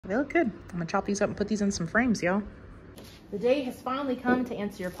They look good. I'm gonna chop these up and put these in some frames, y'all. The day has finally come to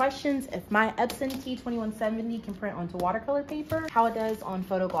answer your questions. If my Epson T2170 can print onto watercolor paper, how it does on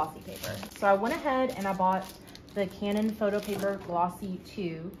photo glossy paper. So I went ahead and I bought the Canon photo paper glossy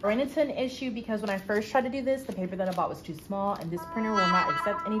 2. I ran into an issue because when I first tried to do this, the paper that I bought was too small, and this printer will not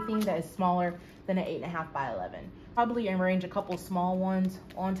accept anything that is smaller than an 8.5 by 11. Probably arrange a couple small ones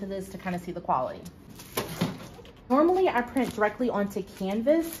onto this to kind of see the quality. Normally I print directly onto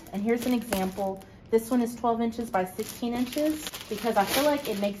canvas, and here's an example. This one is 12 inches by 16 inches because I feel like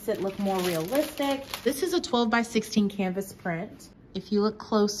it makes it look more realistic. This is a 12 by 16 canvas print. If you look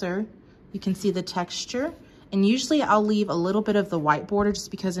closer, you can see the texture. And usually I'll leave a little bit of the white border just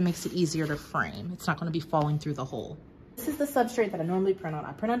because it makes it easier to frame. It's not going to be falling through the hole. This is the substrate that I normally print on.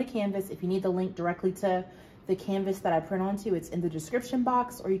 I print onto canvas. If you need the link directly to the canvas that I print onto, it's in the description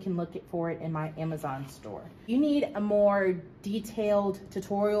box, or you can look for it in my Amazon store. You need a more detailed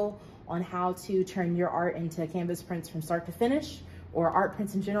tutorial on how to turn your art into canvas prints from start to finish, or art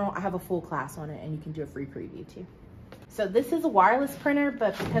prints in general. I have a full class on it, and you can do a free preview too. So this is a wireless printer,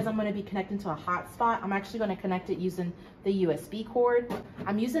 but because I'm going to be connecting to a hotspot, I'm actually going to connect it using the USB cord.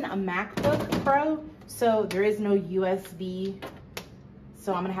 I'm using a MacBook Pro, so there is no USB.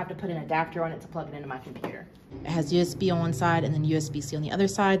 So I'm going to have to put an adapter on it to plug it into my computer. It has USB on one side and then USB-C on the other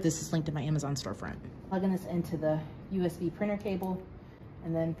side. This is linked to my Amazon storefront. Plugging this into the USB printer cable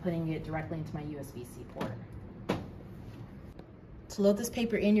and then putting it directly into my USB-C port. To load this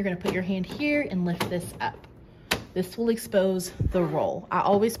paper in, you're going to put your hand here and lift this up. This will expose the roll. I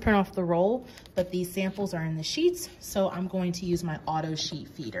always print off the roll, but these samples are in the sheets, so I'm going to use my auto sheet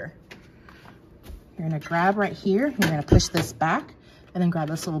feeder. You're gonna grab right here, you're gonna push this back, and then grab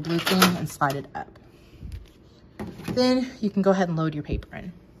this little blue thing and slide it up. Then you can go ahead and load your paper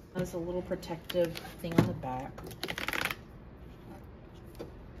in. There's a little protective thing on the back.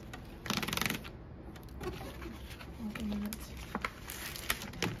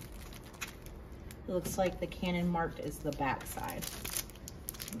 It looks like the Canon marked is the back side.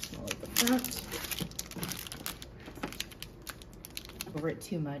 I'm just gonna load the front. Over it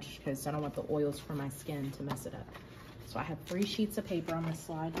too much because I don't want the oils from my skin to mess it up. So I have 3 sheets of paper. I'm gonna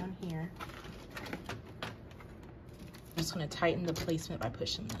slide down here. I'm just gonna tighten the placement by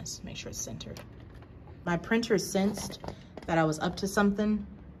pushing this, make sure it's centered. My printer sensed that I was up to something.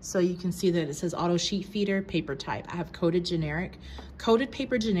 So you can see that it says auto sheet feeder, paper type. I have coated generic. Coated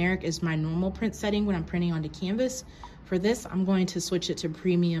paper generic is my normal print setting when I'm printing onto canvas. For this, I'm going to switch it to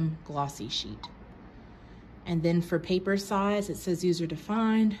premium glossy sheet. And then for paper size, it says user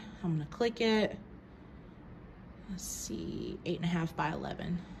defined. I'm gonna click it. Let's see, 8.5 by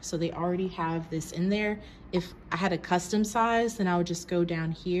 11. So they already have this in there. If I had a custom size, then I would just go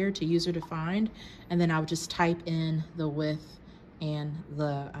down here to user defined, and then I would just type in the width and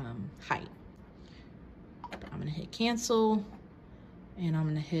the height. I'm gonna hit cancel, and I'm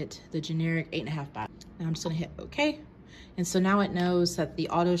gonna hit the generic 8.5 by, and I'm just gonna hit okay. And so now it knows that the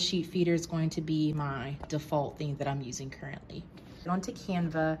auto sheet feeder is going to be my default thing that I'm using currently. Go onto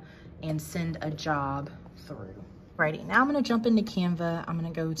Canva and send a job through. Alrighty, now I'm gonna jump into Canva. I'm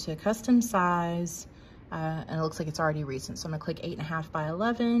gonna go to custom size, and it looks like it's already recent. So I'm gonna click 8.5 by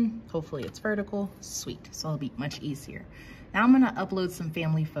 11. Hopefully it's vertical, sweet. So it'll be much easier. Now I'm gonna upload some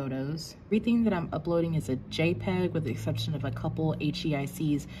family photos. Everything that I'm uploading is a JPEG with the exception of a couple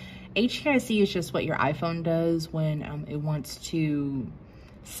HEICs. HEIC is just what your iPhone does when it wants to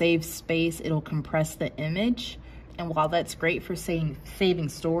save space. It'll compress the image. And while that's great for saving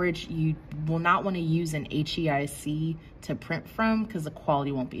storage, you will not want to use an HEIC to print from because the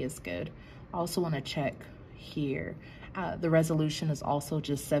quality won't be as good. I also want to check here. The resolution is also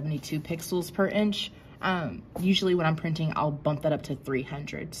just 72 pixels per inch. Usually when I'm printing, I'll bump that up to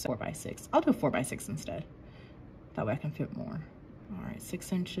 300, so 4x6. I'll do 4x6 instead. That way I can fit more. All right,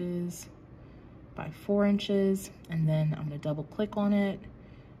 6 inches by 4 inches. And then I'm gonna double click on it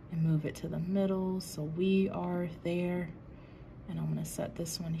and move it to the middle. So we are there. And I'm gonna set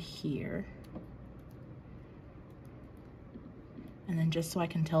this one here. And then just so I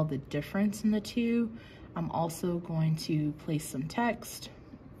can tell the difference in the two, I'm also going to place some text.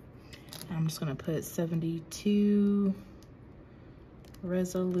 I'm just gonna put 72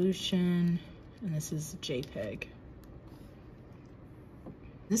 resolution, and this is JPEG.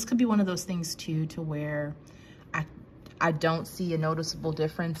 This could be one of those things too, to where I don't see a noticeable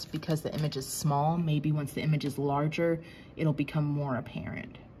difference because the image is small. Maybe once the image is larger, it'll become more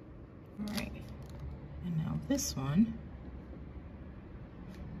apparent. All right, and now this one,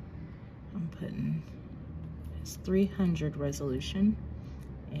 I'm putting, it's 300 resolution.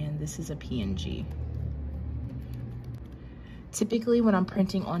 And this is a PNG. Typically when I'm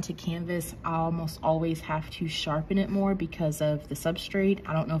printing onto canvas, I almost always have to sharpen it more because of the substrate.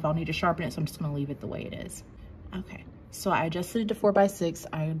 I don't know if I'll need to sharpen it, so I'm just gonna leave it the way it is. Okay, so I adjusted it to 4x6.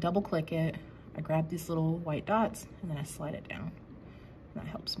 I double click it. I grab these little white dots and then I slide it down. That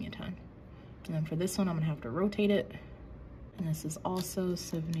helps me a ton. And then for this one, I'm gonna have to rotate it. And this is also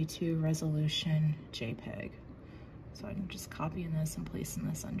 72 resolution JPEG. So I'm just copying this and placing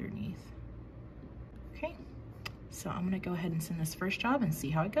this underneath. Okay, so I'm gonna go ahead and send this first job and see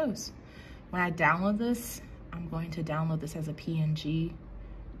how it goes. When I download this, I'm going to download this as a PNG.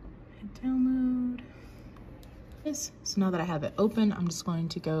 Hit download. Yes. So now that I have it open, I'm just going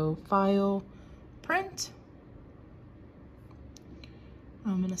to go File, Print.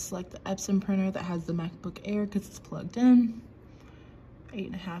 I'm gonna select the Epson printer that has the MacBook Air because it's plugged in.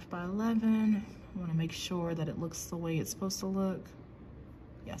 8.5 by 11. I wanna make sure that it looks the way it's supposed to look.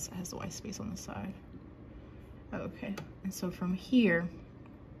 Yes, it has the white space on the side. Okay, and so from here,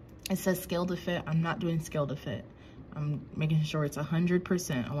 it says scale to fit. I'm not doing scale to fit. I'm making sure it's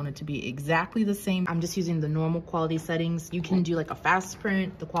 100%. I want it to be exactly the same. I'm just using the normal quality settings. You can do like a fast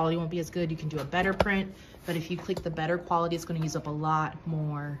print. The quality won't be as good. You can do a better print, but if you click the better quality, it's gonna use up a lot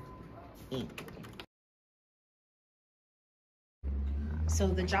more ink. So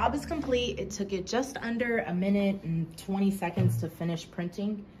the job is complete. It took it just under a minute and 20 seconds to finish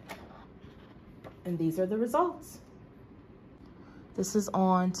printing. And these are the results. This is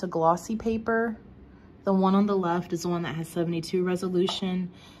on to glossy paper. The one on the left is the one that has 72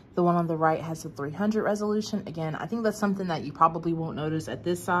 resolution. The one on the right has a 300 resolution. Again, I think that's something that you probably won't notice at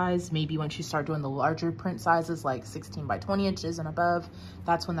this size. Maybe once you start doing the larger print sizes, like 16 by 20 inches and above,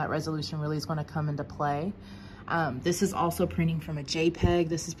 that's when that resolution really is gonna come into play. This is also printing from a JPEG.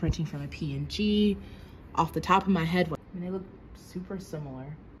 This is printing from a PNG. Off the top of my head, they look super similar.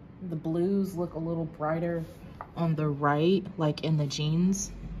 The blues look a little brighter on the right, like in the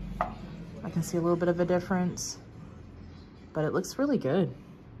jeans. I can see a little bit of a difference, but it looks really good.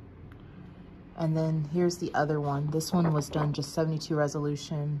 And then here's the other one. This one was done just 72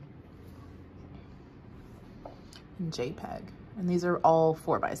 resolution in JPEG. And these are all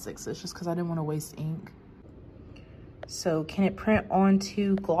 4x6s just because I didn't want to waste ink. So can it print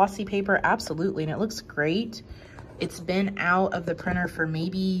onto glossy paper? Absolutely, and it looks great. It's been out of the printer for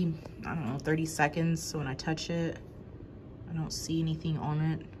maybe, I don't know, 30 seconds. So when I touch it, I don't see anything on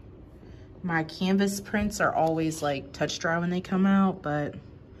it. My canvas prints are always like touch dry when they come out, but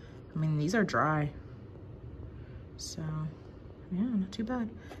I mean, these are dry. So yeah, not too bad.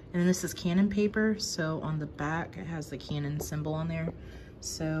 And then this is Canon paper. So on the back, it has the Canon symbol on there.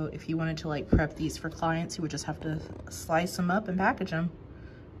 So if you wanted to like prep these for clients, you would just have to slice them up and package them.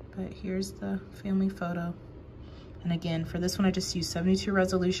 But here's the family photo. And again, for this one, I just used 72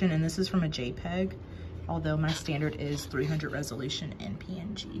 resolution, and this is from a JPEG, although my standard is 300 resolution in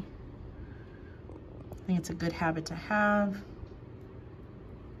PNG. I think it's a good habit to have.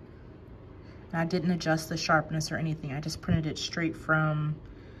 And I didn't adjust the sharpness or anything. I just printed it straight from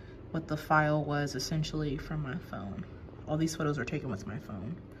what the file was, essentially from my phone. All these photos were taken with my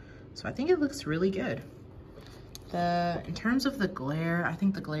phone. So I think it looks really good. In terms of the glare, I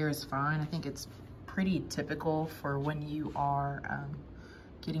think the glare is fine. I think it's pretty typical for when you are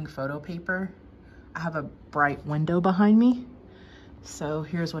getting photo paper. I have a bright window behind me. So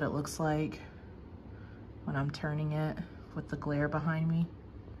here's what it looks like when I'm turning it with the glare behind me.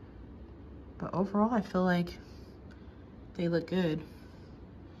 But overall, I feel like they look good.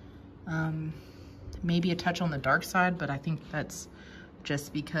 Maybe a touch on the dark side, but I think that's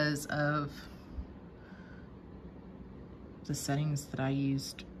just because of the settings that I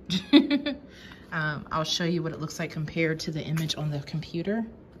used. I'll show you what it looks like compared to the image on the computer.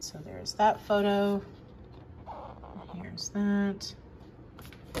 So there's that photo. Here's that.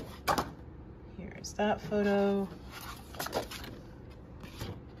 Here's that photo.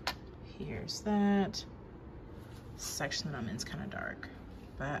 Here's that. This section that I'm in is kind of dark,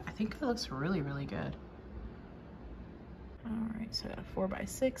 but I think it looks really, really good. All right, so I got a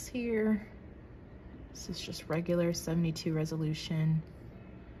 4x6 here. This is just regular 72 resolution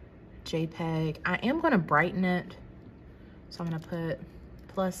JPEG. I am gonna brighten it. So I'm gonna put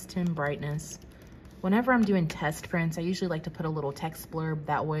 +10 brightness. Whenever I'm doing test prints, I usually like to put a little text blurb.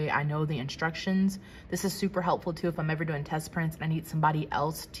 That way I know the instructions. This is super helpful too if I'm ever doing test prints and I need somebody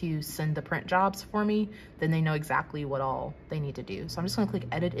else to send the print jobs for me, then they know exactly what all they need to do. So I'm just gonna click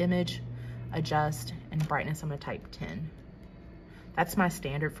edit image, adjust, and brightness, I'm gonna type 10. That's my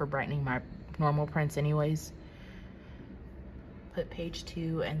standard for brightening my normal prints anyways. Put page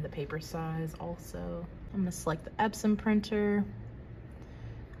 2 and the paper size also. I'm gonna select the Epson printer.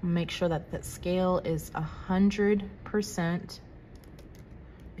 Make sure that the scale is 100%.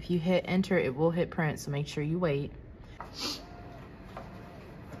 If you hit enter, it will hit print, so make sure you wait.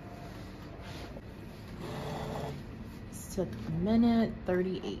 This took a minute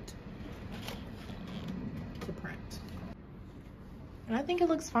 38 to print. And I think it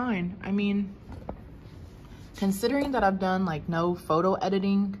looks fine. I mean, considering that I've done like no photo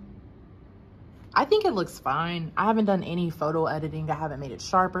editing, I think it looks fine. I haven't done any photo editing. I haven't made it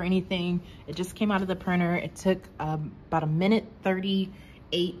sharp or anything. It just came out of the printer. It took about a minute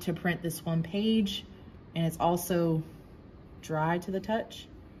 38 to print this one page. And it's also dry to the touch.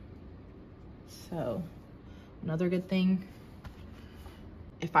 So another good thing,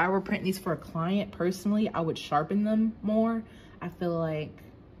 if I were printing these for a client personally, I would sharpen them more. I feel like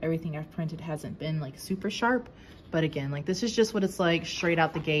everything I've printed hasn't been like super sharp. But again, like this is just what it's like straight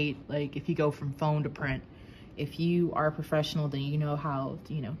out the gate. Like if you go from phone to print, if you are a professional, then you know how,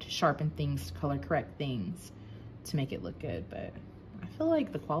 you know, to sharpen things, to color correct things to make it look good. But I feel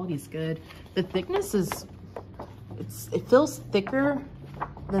like the quality is good. The thickness is, it feels thicker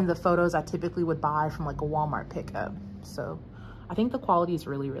than the photos I typically would buy from like a Walmart pickup. So I think the quality is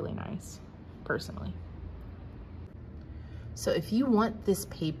really, really nice, personally. So if you want this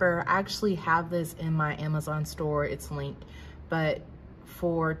paper, I actually have this in my Amazon store. It's linked, but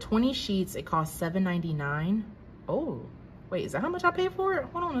for 20 sheets, it costs $7.99. Oh, wait, is that how much I paid for it?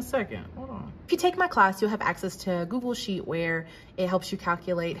 Hold on a second, hold on. If you take my class, you'll have access to a Google Sheet where it helps you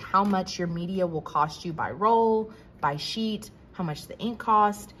calculate how much your media will cost you by roll, by sheet, how much the ink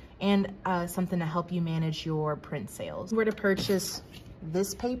cost, and something to help you manage your print sales. If you were to purchase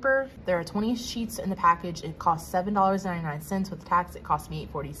this paper, there are 20 sheets in the package. It costs $7.99 with tax. It cost me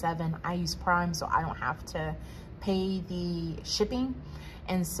 $8.47. I use Prime, so I don't have to pay the shipping.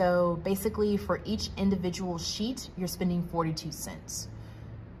 And so basically for each individual sheet, you're spending 42 cents.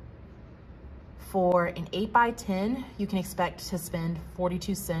 For an 8x10, you can expect to spend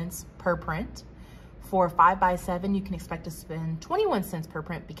 42 cents per print. For 5x7, you can expect to spend 21 cents per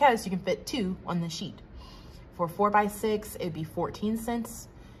print because you can fit 2 on the sheet. For 4x6, it'd be 14 cents,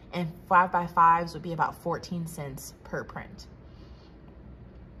 and 5x5s would be about 14 cents per print.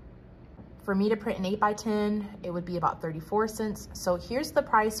 For me to print an 8x10, it would be about 34 cents. So here's the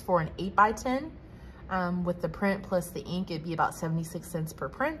price for an 8x10. With the print plus the ink, it'd be about 76 cents per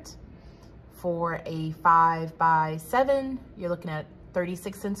print. For a 5x7, you're looking at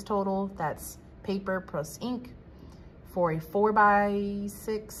 36 cents total. That's paper plus ink. For a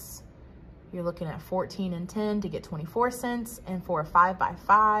 4x6, you're looking at 14 and 10 to get 24 cents. And for a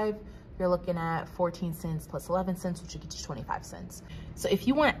 5x5, you're looking at 14 cents plus 11 cents, which will get you 25 cents. So if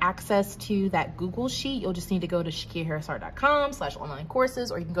you want access to that Google Sheet, you'll just need to go to shakiaharrisart.com/online courses,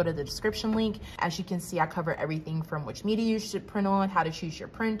 or you can go to the description link. As you can see, I cover everything from which media you should print on, how to choose your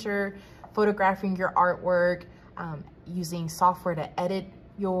printer, photographing your artwork, using software to edit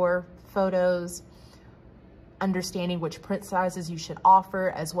your photos, understanding which print sizes you should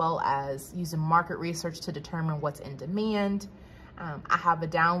offer, as well as using market research to determine what's in demand. I have a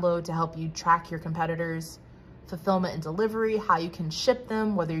download to help you track your competitors, fulfillment and delivery, how you can ship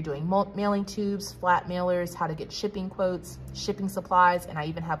them, whether you're doing mailing tubes, flat mailers, how to get shipping quotes, shipping supplies, and I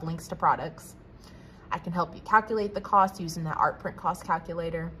even have links to products. I can help you calculate the cost using the art print cost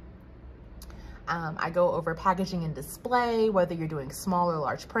calculator. I go over packaging and display, whether you're doing small or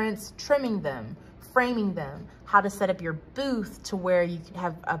large prints, trimming them, framing them, how to set up your booth to where you can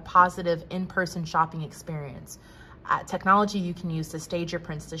have a positive in-person shopping experience. Technology you can use to stage your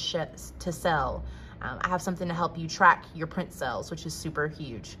prints to sell. I have something to help you track your print sales, which is super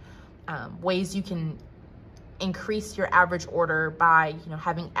huge. Ways you can increase your average order by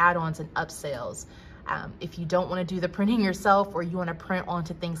having add-ons and upsells. If you don't want to do the printing yourself, or you want to print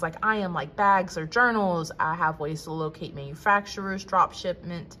onto things like I am, like bags or journals, I have ways to locate manufacturers, drop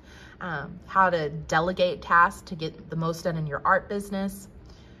shipment, how to delegate tasks to get the most done in your art business,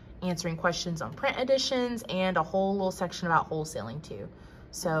 answering questions on print editions, and a whole little section about wholesaling too.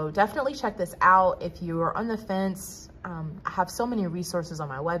 So definitely check this out. If you are on the fence, I have so many resources on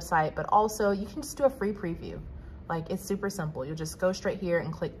my website, but also you can just do a free preview. Like, it's super simple. You'll just go straight here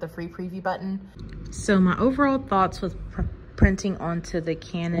and click the free preview button. So my overall thoughts with printing onto the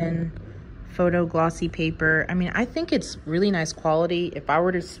Canon photo glossy paper, I mean, I think it's really nice quality. If I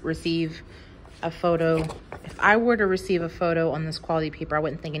were to receive a photo, on this quality paper, I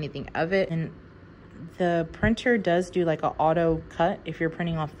wouldn't think anything of it. And the printer does do like an auto cut if you're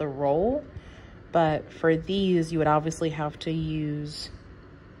printing off the roll, but for these, you would obviously have to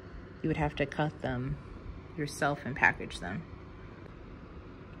cut them yourself and package them.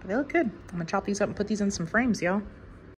 But they look good. I'm gonna chop these up and put these in some frames, y'all.